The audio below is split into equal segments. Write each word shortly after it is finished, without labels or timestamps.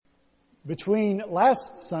Between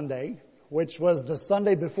last Sunday, which was the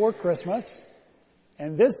Sunday before Christmas,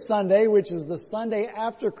 and this Sunday, which is the Sunday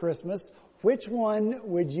after Christmas, which one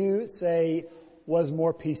would you say was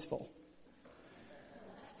more peaceful?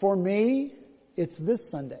 For me, it's this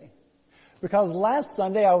Sunday. Because last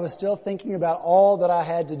Sunday I was still thinking about all that I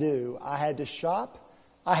had to do. I had to shop,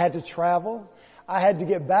 I had to travel, I had to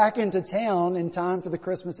get back into town in time for the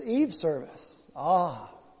Christmas Eve service.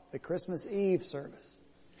 The Christmas Eve service.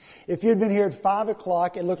 If you'd been here at 5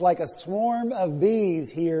 o'clock, it looked like a swarm of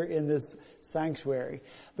bees here in this sanctuary.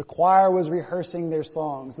 The choir was rehearsing their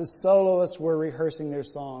songs. The soloists were rehearsing their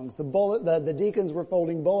songs. The deacons were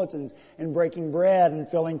folding bulletins and breaking bread and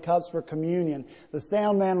filling cups for communion. The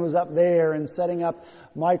sound man was up there and setting up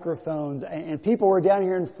microphones. And people were down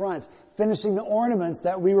here in front finishing the ornaments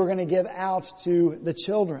that we were going to give out to the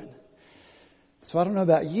children. So I don't know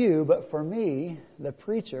about you, but for me, the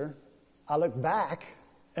preacher, I look back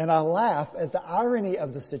and I laugh at the irony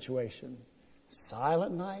of the situation.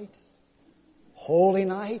 Silent night, holy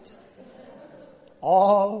night,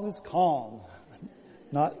 all is calm.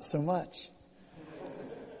 Not so much.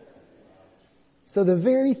 So the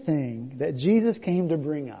very thing that Jesus came to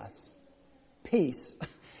bring us, peace,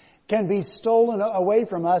 can be stolen away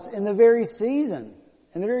from us in the very season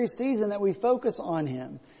that we focus on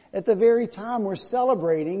Him. At the very time we're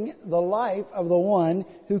celebrating the life of the one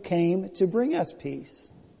who came to bring us peace.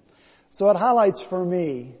 So it highlights for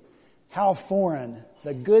me how foreign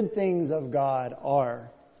the good things of God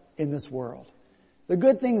are in this world. The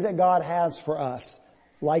good things that God has for us,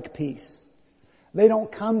 like peace. They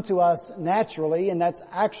don't come to us naturally, and that's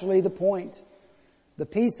actually the point. The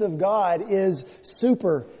peace of God is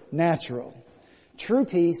supernatural. True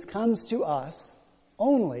peace comes to us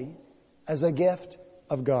only as a gift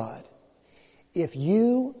of God. If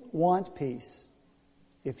you want peace,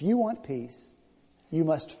 you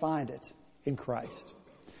must find it in Christ.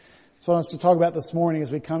 That's what I want us to talk about this morning as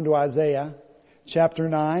we come to Isaiah chapter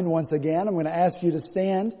 9. Once again, I'm going to ask you to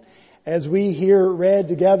stand as we hear read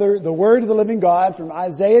together the Word of the living God from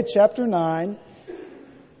Isaiah chapter 9,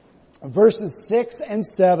 verses 6 and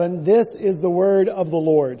 7. This is the word of the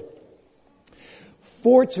Lord.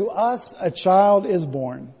 For to us a child is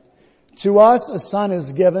born, to us a son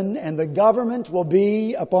is given, and the government will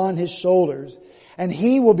be upon His shoulders. And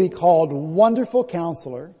He will be called Wonderful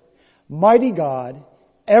Counselor, Mighty God,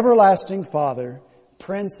 Everlasting Father,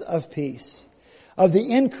 Prince of Peace. Of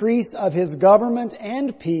the increase of His government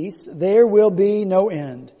and peace there will be no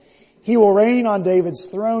end. He will reign on David's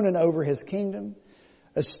throne and over His kingdom,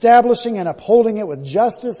 establishing and upholding it with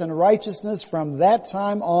justice and righteousness from that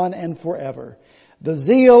time on and forever. The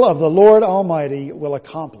zeal of the Lord Almighty will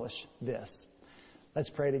accomplish this.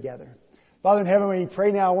 Let's pray together. Father in heaven, we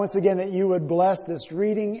pray now once again that you would bless this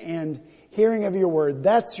reading and hearing of your word.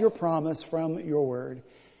 That's your promise from your word.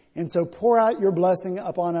 And so pour out your blessing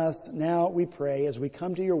upon us now, we pray, as we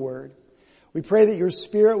come to your word. We pray that your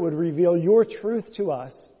Spirit would reveal your truth to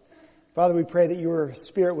us. Father, we pray that your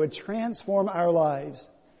Spirit would transform our lives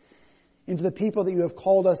into the people that you have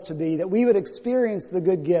called us to be, that we would experience the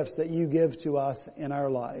good gifts that you give to us in our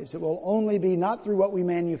lives. It will only be not through what we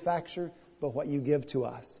manufacture, but what you give to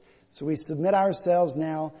us. So we submit ourselves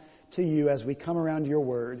now to you as we come around your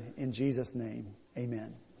word. In Jesus' name,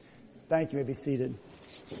 amen. Thank you. You may be seated.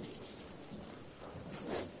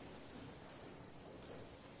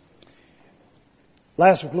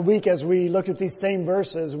 Last week, as we looked at these same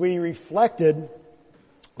verses, we reflected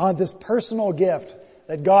on this personal gift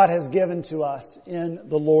that God has given to us in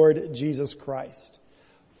the Lord Jesus Christ.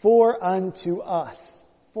 For unto us,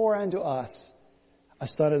 a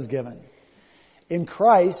son is given. In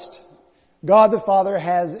Christ, God the Father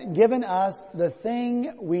has given us the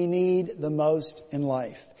thing we need the most in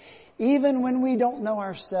life, even when we don't know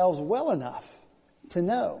ourselves well enough to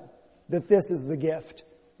know that this is the gift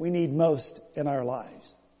we need most in our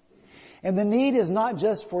lives. And the need is not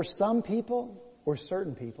just for some people or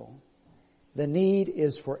certain people. The need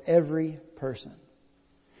is for every person.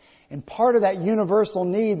 And part of that universal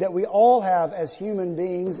need that we all have as human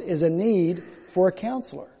beings is a need for a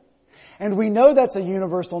counselor. And we know that's a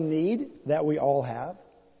universal need that we all have,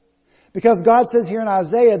 because God says here in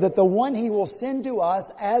Isaiah that the one He will send to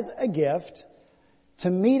us as a gift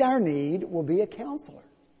to meet our need will be a counselor,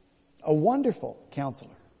 a wonderful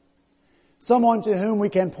counselor, someone to whom we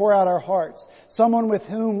can pour out our hearts, someone with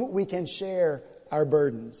whom we can share our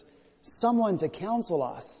burdens, someone to counsel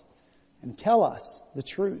us and tell us the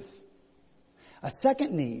truth. A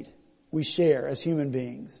second need we share as human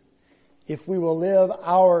beings, if we will live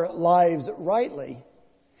our lives rightly,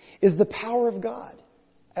 is the power of God.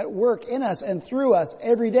 at work in us and through us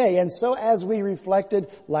every day. And so as we reflected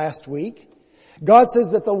last week, God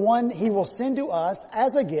says that the one He will send to us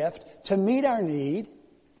as a gift to meet our need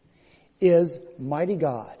is mighty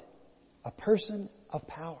God, a person of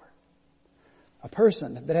power. A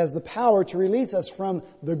person that has the power to release us from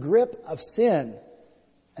the grip of sin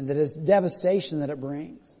and the devastation that it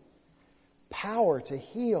brings. Power to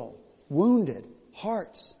heal wounded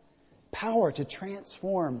hearts. Power to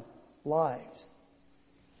transform lives.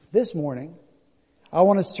 This morning, I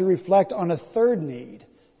want us to reflect on a third need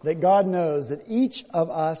that God knows that each of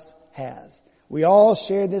us has. We all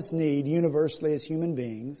share this need universally as human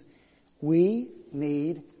beings. We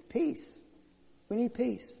need peace. We need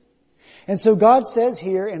peace. And so God says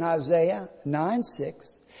here in Isaiah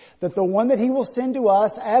 9:6 that the one that He will send to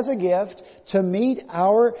us as a gift to meet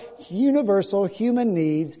our universal human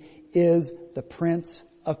needs is the Prince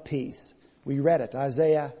of Peace. We read it,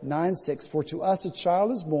 Isaiah 9:6, for to us a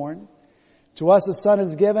child is born, to us a son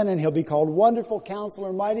is given, and He'll be called Wonderful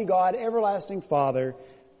Counselor, Mighty God, Everlasting Father,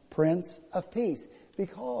 Prince of Peace.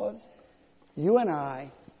 Because you and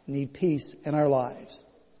I need peace in our lives.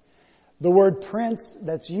 The word prince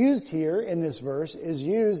that's used here in this verse is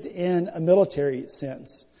used in a military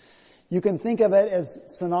sense. You can think of it as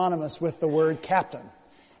synonymous with the word captain,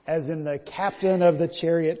 as in the captain of the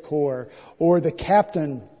chariot corps, or the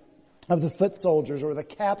captain of the foot soldiers, or the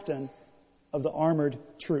captain of the armored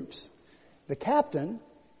troops. The captain,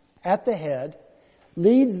 at the head,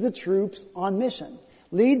 leads the troops on mission,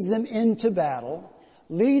 leads them into battle,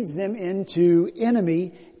 leads them into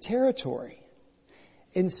enemy territory.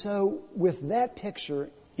 And so, with that picture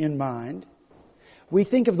in mind, we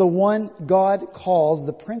think of the one God calls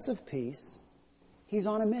the Prince of Peace. He's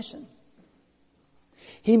on a mission.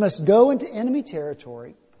 He must go into enemy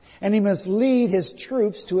territory, and He must lead His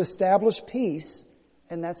troops to establish peace,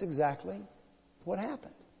 and that's exactly what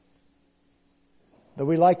happened. Though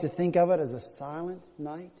we like to think of it as a silent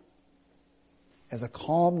night, as a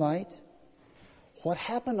calm night, what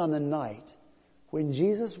happened on the night when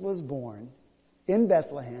Jesus was born in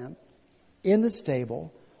Bethlehem, in the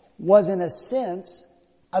stable, was in a sense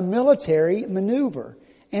a military maneuver,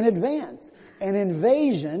 an advance, an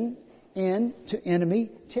invasion into enemy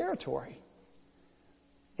territory.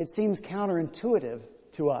 It seems counterintuitive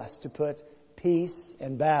to us to put peace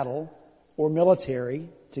and battle or military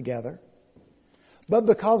together. But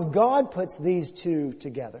because God puts these two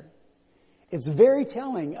together, it's very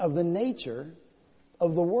telling of the nature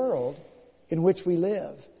of the world in which we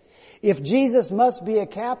live. If Jesus must be a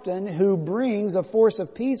captain who brings a force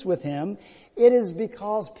of peace with Him, it is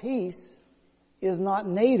because peace is not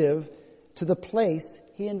native to the place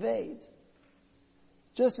He invades.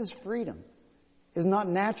 Just as freedom is not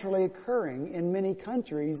naturally occurring in many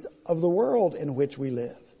countries of the world in which we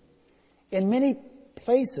live. In many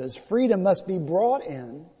places, freedom must be brought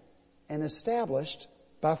in and established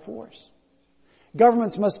by force.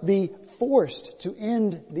 Governments must be forced to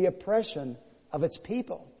end the oppression of its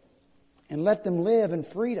people and let them live in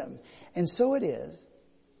freedom. And so it is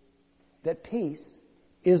that peace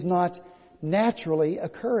is not naturally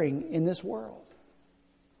occurring in this world.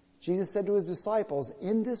 Jesus said to His disciples,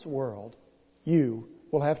 in this world, you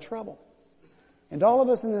will have trouble. And all of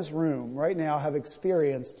us in this room right now have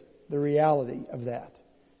experienced the reality of that.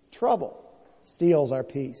 Trouble steals our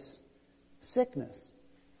peace. Sickness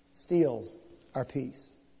steals our peace.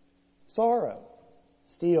 Sorrow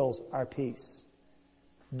steals our peace.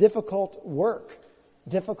 Difficult work,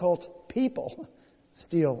 difficult people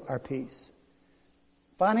steal our peace.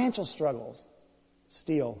 Financial struggles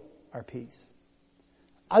steal our peace.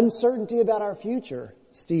 Uncertainty about our future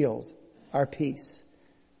steals our peace.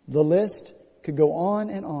 The list could go on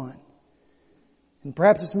and on. And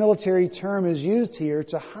perhaps this military term is used here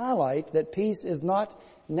to highlight that peace is not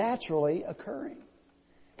naturally occurring.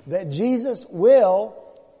 That Jesus will,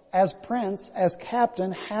 as prince, as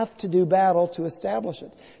captain, have to do battle to establish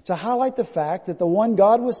it. To highlight the fact that the one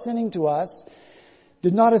God was sending to us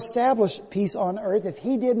did not establish peace on earth. If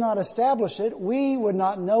He did not establish it, we would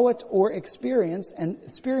not know it or experience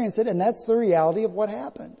it, and that's the reality of what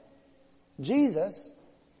happened. Jesus,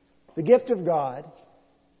 the gift of God,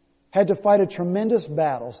 had to fight a tremendous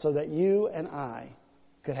battle so that you and I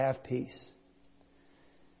could have peace.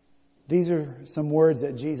 These are some words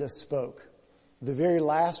that Jesus spoke the very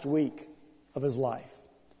last week of His life.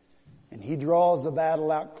 And He draws the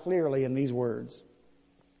battle out clearly in these words.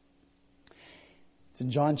 It's in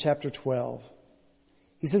John chapter 12.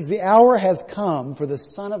 He says, the hour has come for the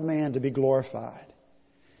Son of Man to be glorified.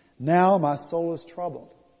 Now my soul is troubled.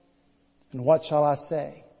 And what shall I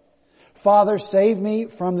say? Father, save me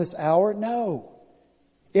from this hour? No.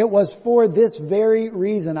 It was for this very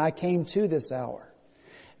reason I came to this hour.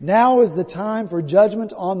 Now is the time for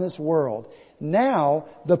judgment on this world. Now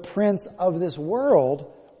the prince of this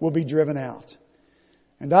world will be driven out.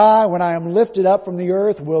 And I, when I am lifted up from the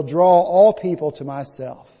earth, will draw all people to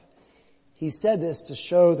myself. He said this to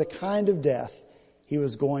show the kind of death he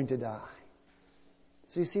was going to die.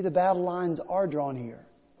 So you see, the battle lines are drawn here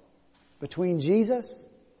between Jesus,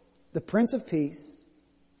 the Prince of Peace,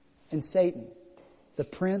 and Satan, the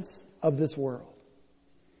prince of this world.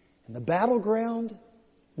 And the battleground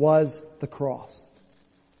was the cross.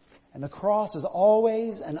 And the cross is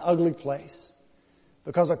always an ugly place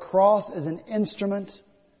because a cross is an instrument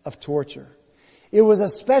of torture. It was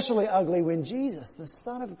especially ugly when Jesus, the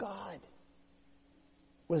Son of God,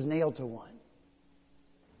 was nailed to one.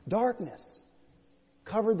 Darkness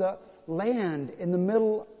covered the land in the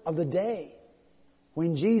middle of the day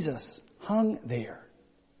when Jesus hung there.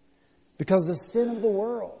 Because the sin of the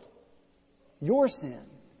world, your sin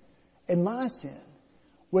and my sin,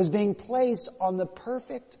 was being placed on the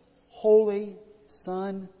perfect, holy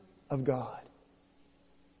Son of God.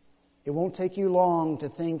 It won't take you long to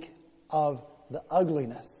think of the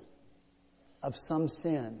ugliness of some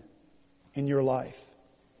sin in your life.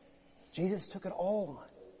 Jesus took it all on.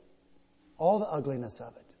 All the ugliness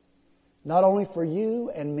of it. Not only for you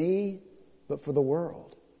and me, but for the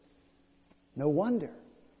world. No wonder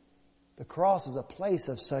the cross is a place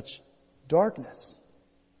of such darkness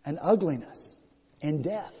and ugliness and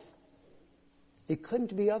death. It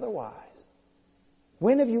couldn't be otherwise.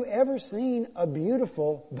 When have you ever seen a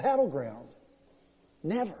beautiful battleground?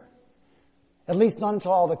 Never. At least not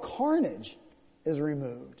until all the carnage is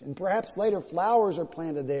removed. And perhaps later flowers are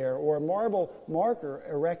planted there or a marble marker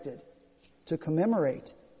erected to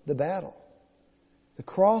commemorate the battle. The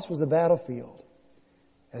cross was a battlefield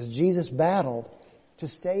as Jesus battled to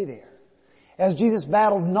stay there. As Jesus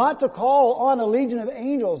battled not to call on a legion of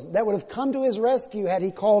angels that would have come to his rescue had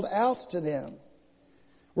he called out to them.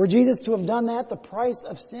 Were Jesus to have done that, the price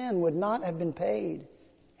of sin would not have been paid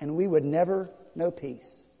and we would never know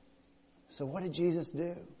peace. So what did Jesus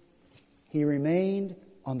do? He remained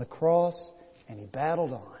on the cross and he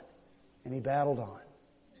battled on and he battled on.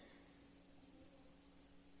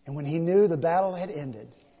 And when he knew the battle had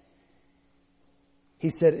ended, he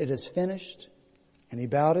said, "It is finished," and he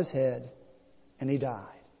bowed his head and he died.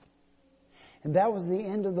 And that was the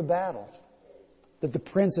end of the battle that the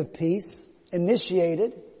Prince of Peace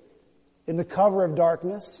initiated in the cover of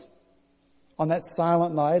darkness on that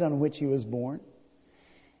silent night on which he was born.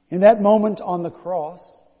 In that moment on the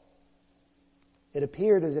cross, it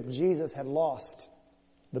appeared as if Jesus had lost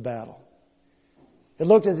the battle. It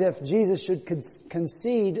looked as if Jesus should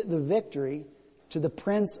concede the victory to the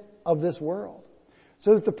prince of this world,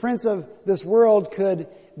 so that the prince of this world could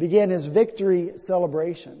begin his victory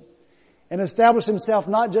celebration and establish himself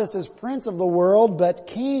not just as prince of the world, but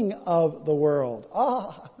king of the world.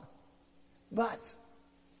 But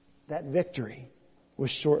that victory was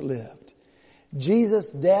short-lived.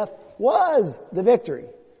 Jesus' death was the victory.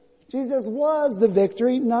 Jesus was the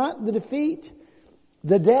victory, not the defeat.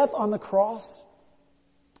 The death on the cross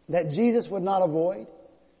that Jesus would not avoid,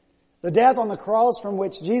 the death on the cross from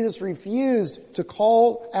which Jesus refused to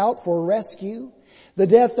call out for rescue, the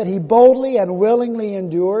death that he boldly and willingly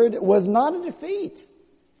endured was not a defeat.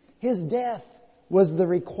 His death was the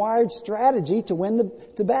required strategy to win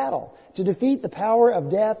the battle, to defeat the power of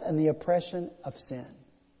death and the oppression of sin.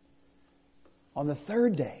 On the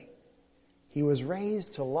third day, he was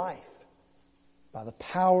raised to life by the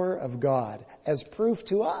power of God as proof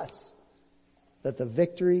to us that the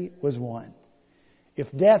victory was won.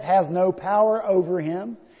 If death has no power over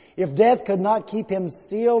him, if death could not keep him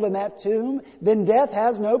sealed in that tomb, then death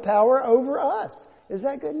has no power over us. Is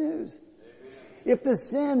that good news? Amen. If the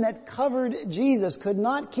sin that covered Jesus could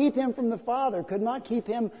not keep him from the Father, could not keep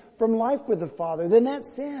him from life with the Father, then that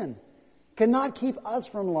sin cannot keep us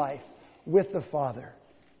from life with the Father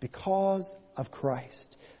because of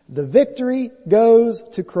Christ. The victory goes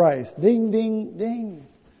to Christ. Ding, ding, ding.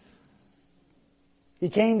 He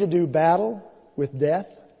came to do battle with death,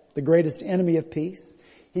 the greatest enemy of peace.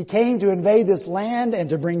 He came to invade this land and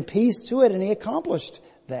to bring peace to it, and he accomplished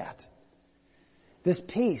that. This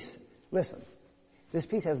peace, listen, this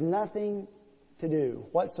peace has nothing to do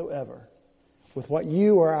whatsoever with what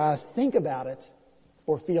you or I think about it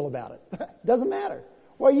or feel about it. Doesn't matter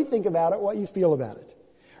what you think about it, what you feel about it.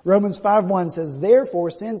 Romans 5:1 says, "Therefore,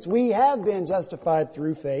 since we have been justified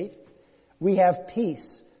through faith, we have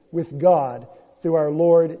peace with God through our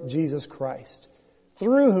Lord Jesus Christ,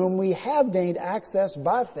 through whom we have gained access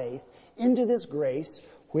by faith into this grace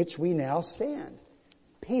which we now stand."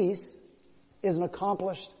 Peace is an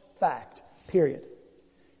accomplished fact. Period.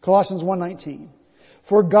 Colossians 1:19.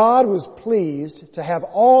 For God was pleased to have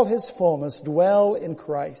all His fullness dwell in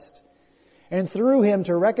Christ, and through Him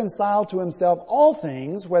to reconcile to Himself all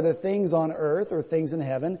things, whether things on earth or things in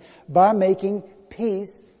heaven, by making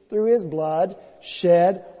peace through His blood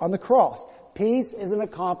shed on the cross. Peace is an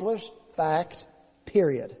accomplished fact.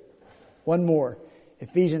 Period. One more.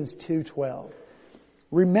 Ephesians 2:12.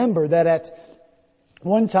 Remember that at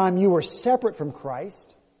one time you were separate from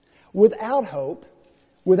Christ, without hope,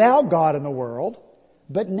 without God in the world,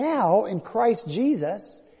 but now in Christ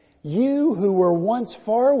Jesus, you who were once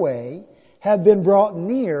far away have been brought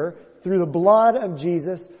near through the blood of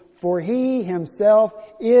Jesus, for He Himself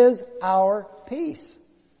is our peace.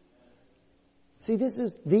 See, this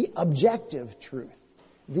is the objective truth.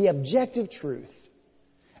 The objective truth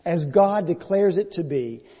as God declares it to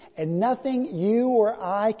be. And nothing you or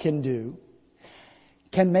I can do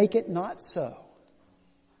can make it not so.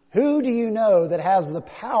 Who do you know that has the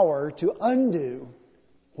power to undo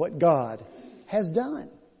what God has done?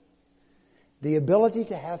 The ability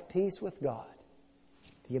to have peace with God.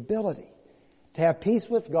 The ability to have peace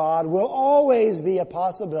with God will always be a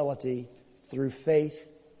possibility through faith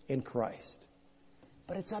in Christ.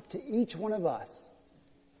 But it's up to each one of us,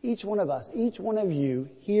 each one of you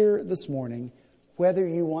here this morning, whether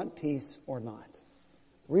you want peace or not.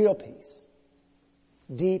 Real peace.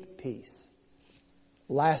 Deep peace.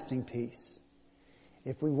 Lasting peace.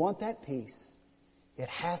 If we want that peace, it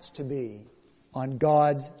has to be on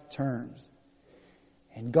God's terms.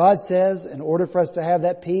 And God says, in order for us to have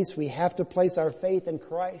that peace, we have to place our faith in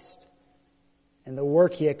Christ and the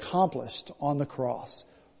work He accomplished on the cross.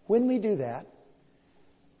 When we do that,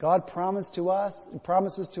 God promises to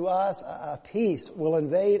us a peace will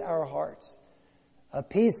invade our hearts. A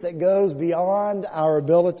peace that goes beyond our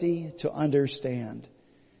ability to understand.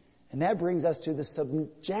 And that brings us to the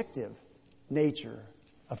subjective nature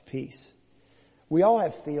of peace. We all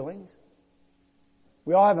have feelings.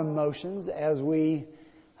 We all have emotions as we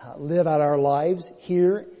live out our lives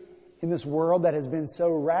here in this world that has been so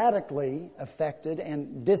radically affected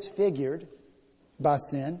and disfigured by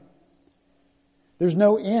sin. There's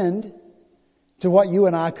no end to what you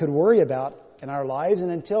and I could worry about in our lives,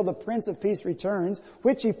 and until the Prince of Peace returns,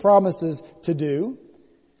 which He promises to do,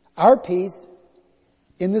 our peace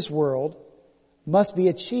in this world must be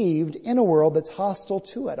achieved in a world that's hostile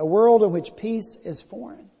to it, a world in which peace is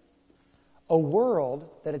foreign, a world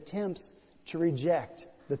that attempts to reject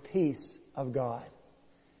the peace of God.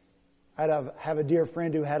 I have a dear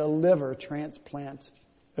friend who had a liver transplant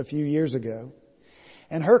a few years ago.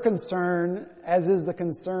 And her concern, as is the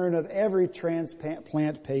concern of every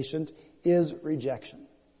transplant patient, is rejection.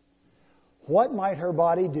 What might her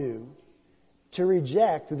body do to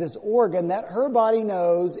reject this organ that her body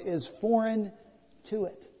knows is foreign to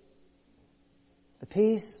it? The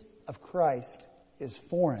peace of Christ is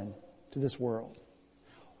foreign to this world.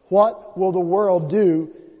 What will the world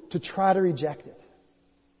do to try to reject it?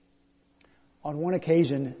 On one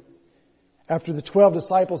occasion, after the 12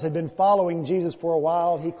 disciples had been following Jesus for a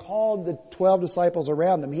while, He called the 12 disciples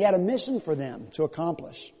around them. He had a mission for them to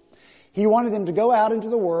accomplish. He wanted them to go out into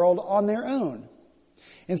the world on their own.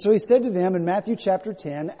 And so He said to them in Matthew chapter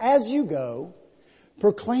 10, as you go,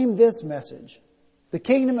 proclaim this message. The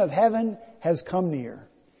kingdom of heaven has come near.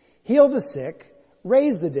 Heal the sick,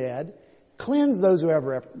 raise the dead, cleanse those who have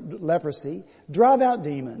leprosy, drive out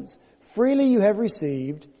demons. Freely you have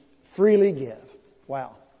received, freely give.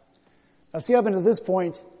 Wow. Now see, up until this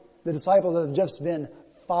point, the disciples have just been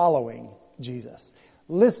following Jesus,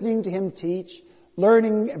 listening to Him teach,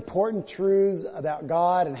 learning important truths about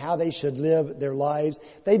God and how they should live their lives.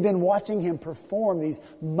 They've been watching Him perform these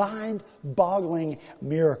mind-boggling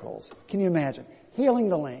miracles. Can you imagine? Healing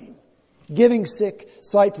the lame, giving sick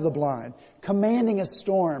sight to the blind, commanding a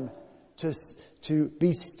storm to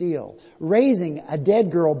be still, raising a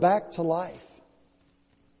dead girl back to life.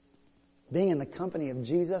 Being in the company of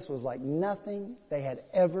Jesus was like nothing they had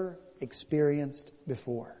ever experienced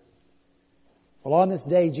before. Well, on this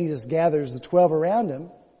day, Jesus gathers the 12 around Him.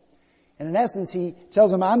 And in essence, He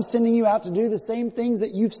tells them, I'm sending you out to do the same things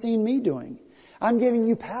that you've seen me doing. I'm giving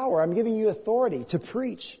you power. I'm giving you authority to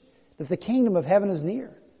preach that the kingdom of heaven is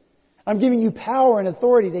near. I'm giving you power and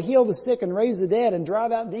authority to heal the sick and raise the dead and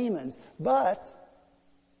drive out demons. But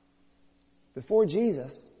before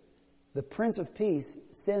Jesus, the Prince of Peace,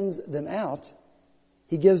 sends them out,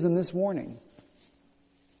 He gives them this warning.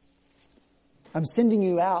 I'm sending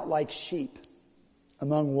you out like sheep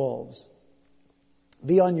among wolves.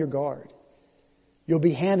 Be on your guard. You'll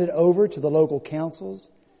be handed over to the local councils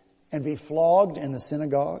and be flogged in the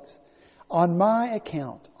synagogues. on my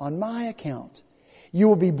account, you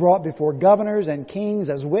will be brought before governors and kings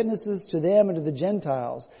as witnesses to them and to the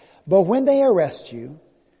Gentiles. But when they arrest you,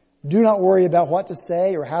 do not worry about what to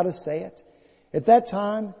say or how to say it. At that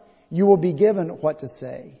time, you will be given what to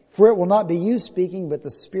say. For it will not be you speaking, but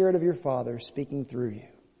the Spirit of your Father speaking through you.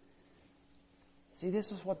 See,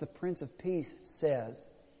 this is what the Prince of Peace says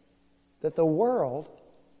that the world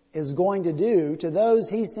is going to do to those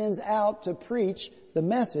He sends out to preach the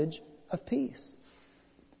message of peace.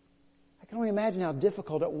 I can only imagine how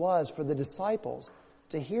difficult it was for the disciples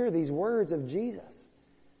to hear these words of Jesus,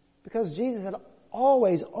 because Jesus had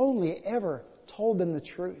always only ever told them the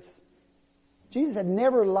truth. Jesus had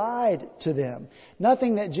never lied to them.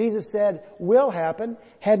 Nothing that Jesus said will happen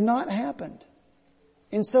had not happened.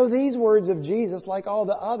 And so these words of Jesus, like all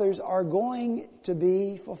the others, are going to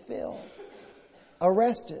be fulfilled.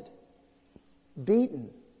 Arrested, beaten,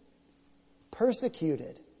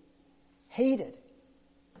 persecuted, hated.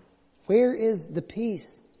 Where is the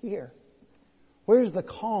peace here? Where's the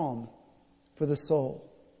calm for the soul?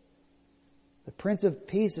 The Prince of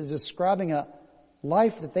Peace is describing a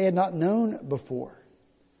life that they had not known before.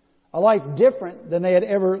 A life different than they had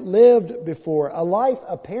ever lived before. A life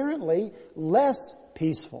apparently less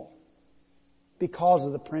peaceful because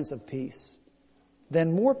of the Prince of Peace,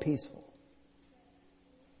 then more peaceful.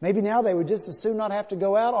 Maybe now they would just as soon not have to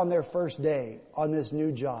go out on their first day on this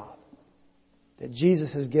new job that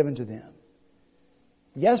Jesus has given to them.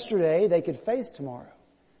 Yesterday they could face tomorrow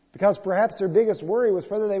because perhaps their biggest worry was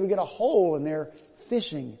whether they would get a hole in their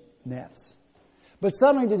fishing nets. But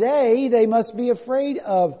suddenly today they must be afraid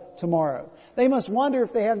of tomorrow. They must wonder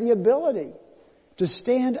if they have the ability to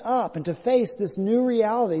stand up and to face this new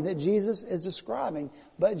reality that Jesus is describing.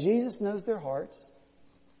 But Jesus knows their hearts.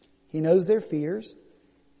 He knows their fears,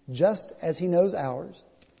 just as He knows ours.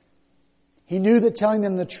 He knew that telling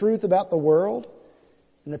them the truth about the world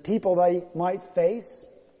and the people they might face,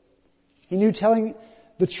 He knew telling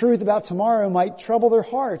the truth about tomorrow might trouble their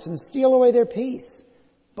hearts and steal away their peace.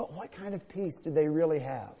 But what kind of peace did they really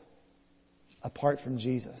have apart from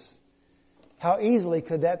Jesus? How easily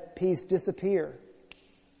could that peace disappear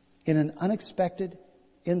in an unexpected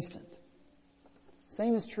instant?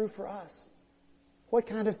 Same is true for us. What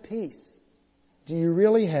kind of peace do you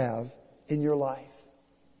really have in your life?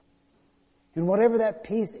 And whatever that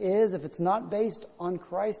peace is, if it's not based on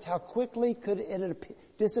Christ, how quickly could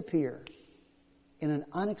it disappear in an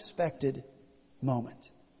unexpected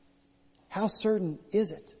moment? How certain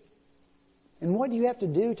is it? And what do you have to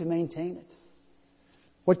do to maintain it?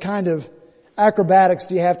 What kind of acrobatics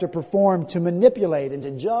do you have to perform to manipulate and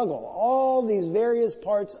to juggle all these various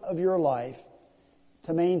parts of your life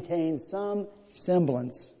to maintain some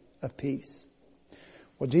semblance of peace?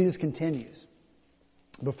 Well, Jesus continues.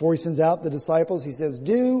 Before He sends out the disciples, He says,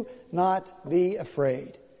 do not be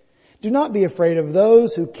afraid. Do not be afraid of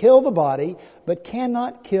those who kill the body, but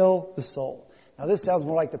cannot kill the soul. Now this sounds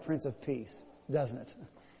more like the Prince of Peace, doesn't it?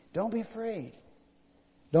 Don't be afraid.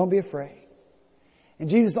 Don't be afraid. And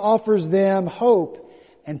Jesus offers them hope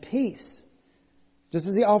and peace, just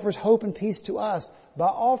as He offers hope and peace to us by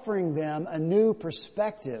offering them a new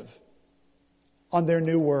perspective on their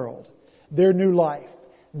new world, their new life,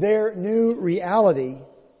 their new reality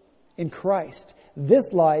in Christ.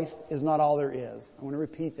 This life is not all there is. I want to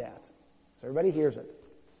repeat that so everybody hears it.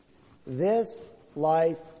 This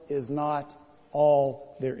life is not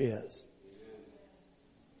all there is.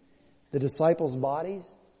 The disciples'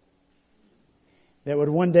 bodies that would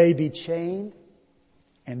one day be chained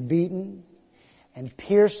and beaten and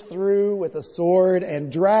pierced through with a sword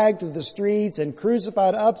and dragged through the streets and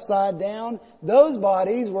crucified upside down, those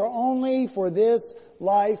bodies were only for this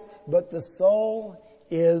life, but the soul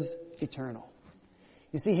is eternal.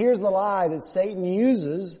 You see, here's the lie that Satan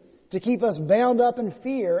uses to keep us bound up in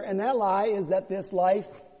fear, and that lie is that this life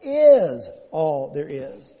is all there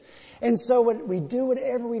is. And so we do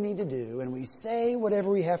whatever we need to do, and we say whatever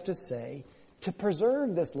we have to say to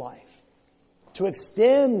preserve this life, to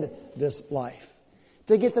extend this life,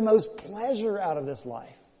 to get the most pleasure out of this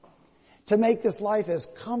life, to make this life as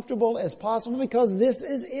comfortable as possible, because this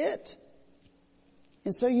is it.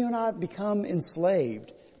 And so you and I become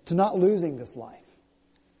enslaved to not losing this life,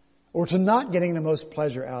 or to not getting the most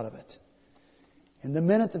pleasure out of it. And the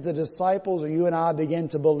minute that the disciples or you and I begin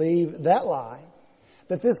to believe that lie,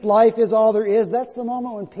 that this life is all there is, that's the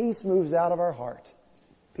moment when peace moves out of our heart.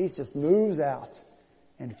 Peace just moves out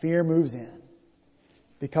and fear moves in.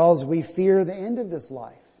 Because we fear the end of this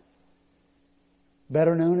life,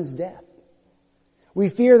 better known as death. We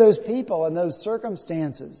fear those people and those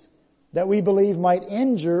circumstances that we believe might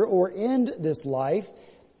injure or end this life.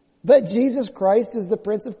 But Jesus Christ is the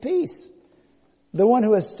Prince of Peace. the one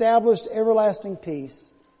who established everlasting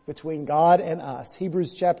peace between God and us.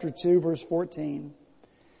 Hebrews chapter 2, verse 14.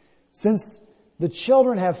 Since the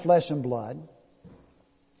children have flesh and blood,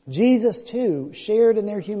 Jesus too shared in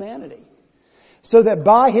their humanity, so that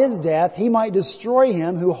by his death he might destroy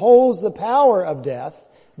him who holds the power of death,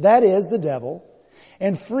 that is, the devil,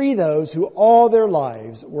 and free those who all their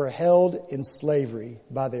lives were held in slavery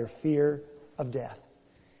by their fear of death.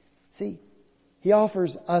 See, he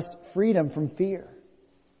offers us freedom from fear.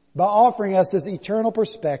 By offering us this eternal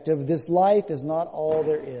perspective, this life is not all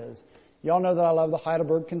there is. Y'all know that I love the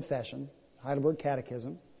Heidelberg Confession, Heidelberg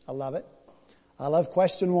Catechism. I love it. I love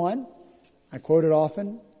question 1. I quote it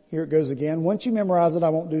often. Here it goes again. Once you memorize it, I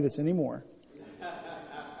won't do this anymore.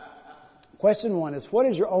 Question 1 is, what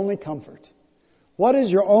is your only comfort? What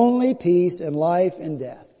is your only peace in life and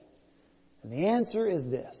death? And the answer is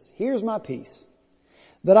this. Here's my peace.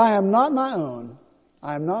 That I am not my own,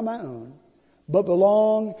 but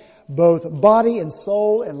belong both body and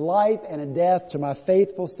soul in life and in death to my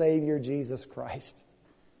faithful Savior, Jesus Christ.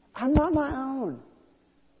 I'm not my own,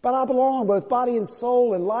 but I belong both body and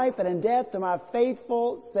soul in life and in death to my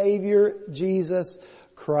faithful Savior, Jesus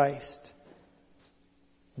Christ.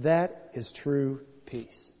 That is true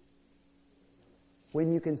peace.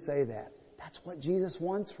 When you can say that, that's what Jesus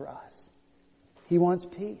wants for us. He wants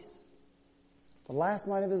peace. The last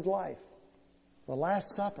night of his life, the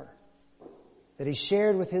Last Supper that he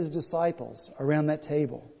shared with his disciples around that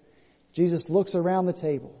table. Jesus looks around the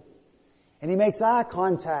table and he makes eye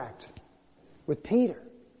contact with Peter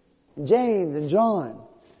and James and John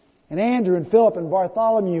and Andrew and Philip and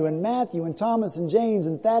Bartholomew and Matthew and Thomas and James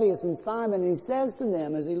and Thaddeus and Simon, and he says to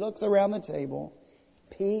them as he looks around the table,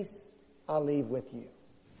 "Peace I leave with you.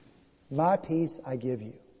 My peace I give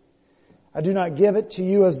you. I do not give it to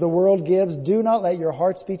you as the world gives. Do not let your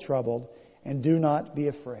hearts be troubled, and do not be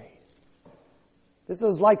afraid." This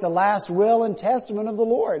is like the last will and testament of the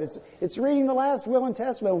Lord. It's reading the last will and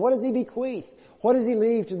testament. What does he bequeath? What does he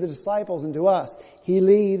leave to the disciples and to us? He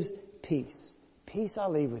leaves peace. Peace I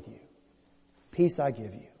leave with you. Peace I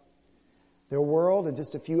give you. Their world in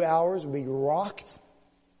just a few hours will be rocked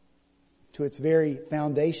to its very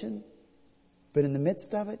foundation. But in the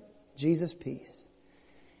midst of it, Jesus' peace.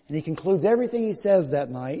 And he concludes everything he says that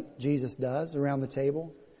night, Jesus does, around the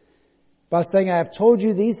table, by saying, "I have told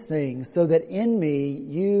you these things so that in me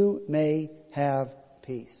you may have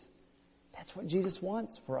peace." That's what Jesus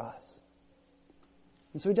wants for us.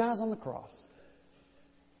 And so he dies on the cross.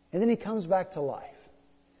 And then he comes back to life.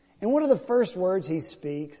 And what are the first words he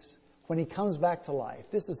speaks when he comes back to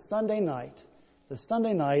life? This is Sunday night, the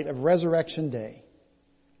Sunday night of Resurrection Day.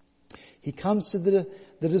 He comes to the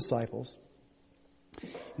disciples.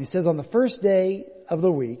 He says, on the first day of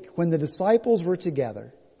the week, when the disciples were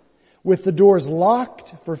together, with the doors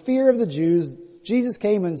locked for fear of the Jews, Jesus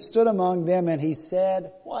came and stood among them and he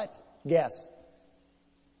said, what? Guess.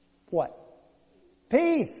 What?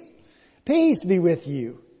 Peace. Peace be with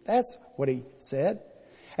you. That's what he said.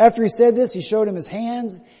 After he said this, he showed him his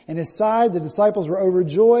hands and his side. The disciples were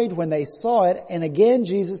overjoyed when they saw it. And again,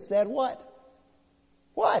 Jesus said, what?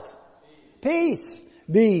 What? Peace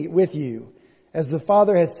be with you. As the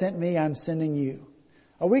Father has sent me, I'm sending you.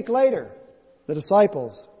 A week later, the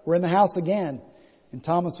disciples were in the house again, and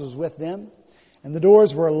Thomas was with them. And the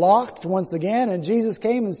doors were locked once again, and Jesus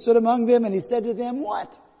came and stood among them, and he said to them,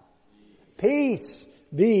 what? Peace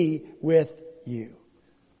be with you.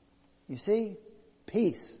 You see,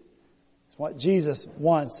 peace is what Jesus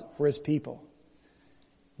wants for his people.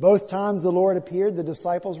 Both times the Lord appeared, the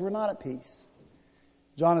disciples were not at peace.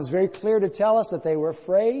 John is very clear to tell us that they were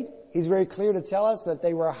afraid. He's very clear to tell us that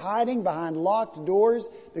they were hiding behind locked doors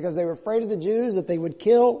because they were afraid of the Jews, that they would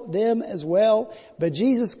kill them as well. But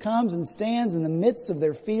Jesus comes and stands in the midst of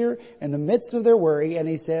their fear, in the midst of their worry, and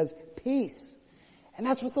he says, peace. And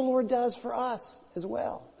that's what the Lord does for us as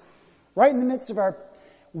well. Right in the midst of our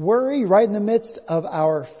worry, right in the midst of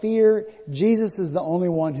our fear, Jesus is the only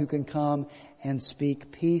one who can come and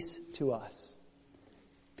speak peace to us.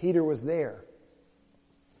 Peter was there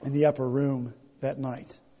in the upper room that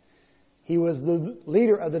night. He was the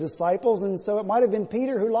leader of the disciples, and so it might have been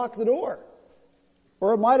Peter who locked the door.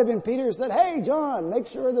 Or it might have been Peter who said, hey, John, make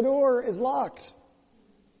sure the door is locked.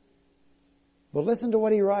 But listen to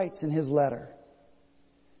what he writes in his letter.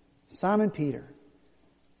 Simon Peter,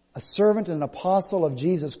 a servant and an apostle of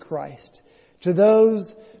Jesus Christ, to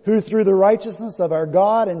those who through the righteousness of our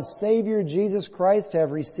God and Savior Jesus Christ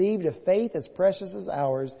have received a faith as precious as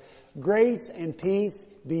ours, grace and peace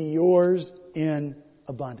be yours in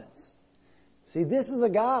abundance. See, this is a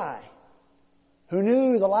guy who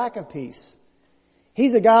knew the lack of peace.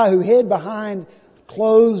 He's a guy who hid behind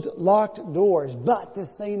closed, locked doors. But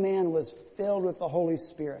this same man was filled with the Holy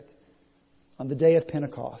Spirit on the day of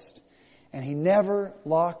Pentecost. And he never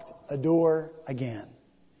locked a door again.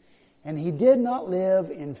 And he did not live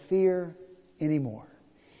in fear anymore.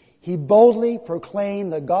 He boldly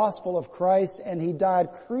proclaimed the gospel of Christ, and he died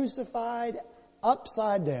crucified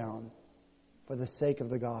upside down for the sake of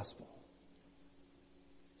the gospel.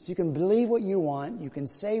 So you can believe what you want, you can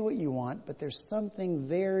say what you want, but there's something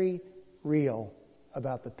very real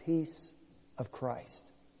about the peace of Christ.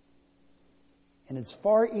 And it's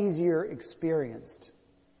far easier experienced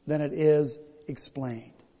than it is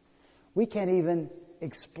explained. We can't even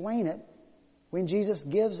explain it when Jesus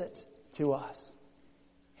gives it to us.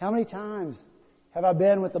 How many times have I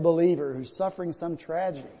been with a believer who's suffering some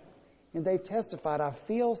tragedy, and they've testified, I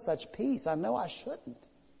feel such peace. I know I shouldn't,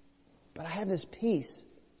 but I have this peace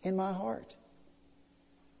in my heart.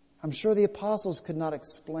 I'm sure the apostles could not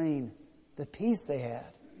explain the peace they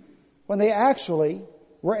had when they actually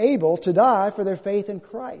were able to die for their faith in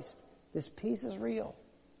Christ. This peace is real.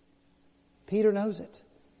 Peter knows it.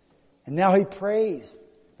 And now he prays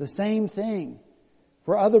the same thing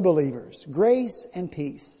for other believers. Grace and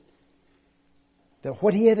peace. That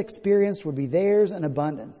what he had experienced would be theirs in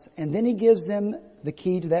abundance. And then he gives them the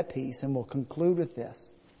key to that peace, and we'll conclude with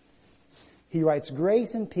this. He writes,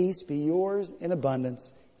 grace and peace be yours in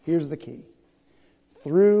abundance. Here's the key.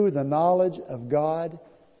 Through the knowledge of God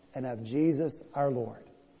and of Jesus our Lord.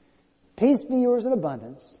 Peace be yours in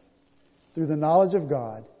abundance through the knowledge of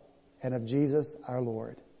God and of Jesus our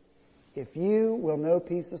Lord. If you will know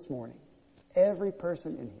peace this morning, every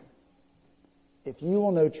person in here, if you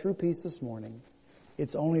will know true peace this morning,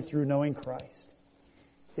 it's only through knowing Christ.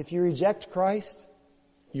 If you reject Christ,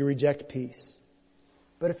 you reject peace.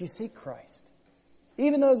 But if you seek Christ,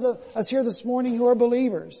 even those of us here this morning who are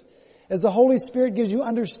believers, as the Holy Spirit gives you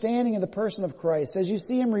understanding of the person of Christ, as you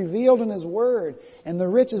see Him revealed in His Word and the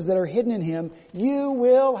riches that are hidden in Him, you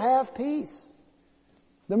will have peace.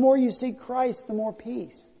 The more you seek Christ, the more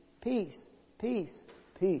peace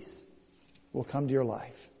will come to your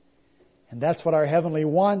life. And that's what our Heavenly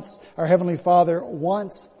Father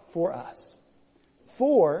wants for us.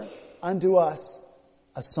 For unto us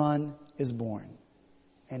a Son is born,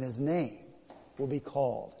 and His name will be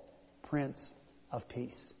called Prince of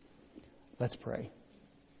Peace. Let's pray.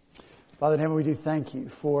 Father in heaven, we do thank you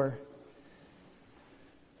for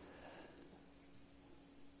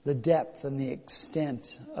the depth and the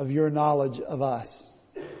extent of your knowledge of us.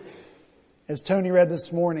 As Tony read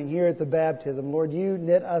this morning here at the baptism, Lord, you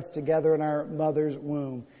knit us together in our mother's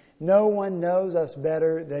womb. No one knows us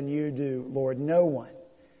better than you do, Lord. No one.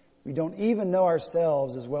 We don't even know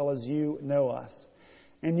ourselves as well as you know us.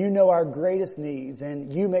 And you know our greatest needs,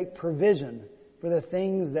 and you make provision for the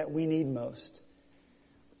things that we need most.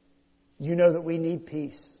 You know that we need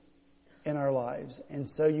peace in our lives, and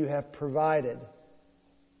so you have provided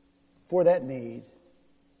for that need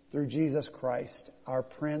through Jesus Christ, our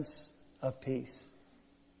Prince of Peace.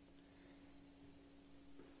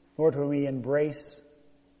 Lord, when we embrace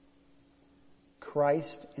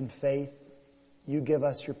Christ in faith, you give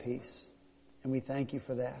us your peace, and we thank you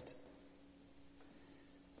for that.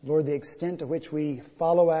 Lord, the extent to which we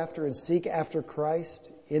follow after and seek after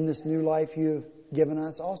Christ in this new life you have given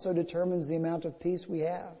us also determines the amount of peace we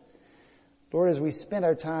have. Lord, as we spend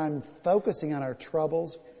our time focusing on our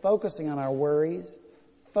troubles, focusing on our worries,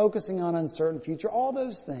 focusing on uncertain future, all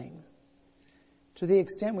those things, to the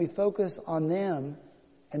extent we focus on them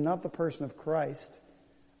and not the person of Christ,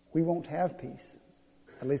 we won't have peace.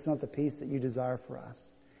 At least not the peace that you desire for us.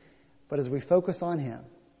 But as we focus on Him,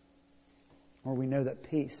 or we know that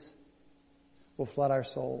peace will flood our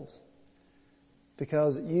souls.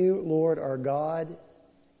 Because you, Lord, are God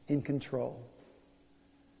in control.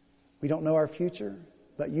 We don't know our future,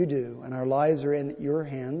 but you do, and our lives are in your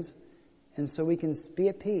hands. And so we can be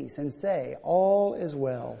at peace and say, all is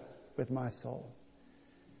well with my soul.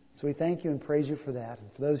 So we thank you and praise you for that.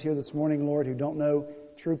 And for those here this morning, Lord, who don't know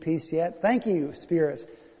true peace yet, thank you, Spirit,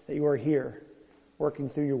 that you are here,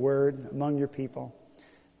 working through your word among your people.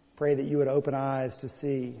 Pray that you would open eyes to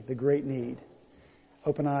see the great need.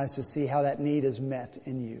 Open eyes to see how that need is met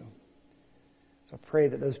in you. So I pray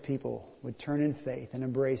that those people would turn in faith and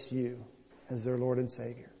embrace you as their Lord and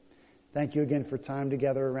Savior. Thank you again for time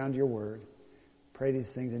together around your word. Pray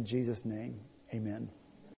these things in Jesus' name. Amen.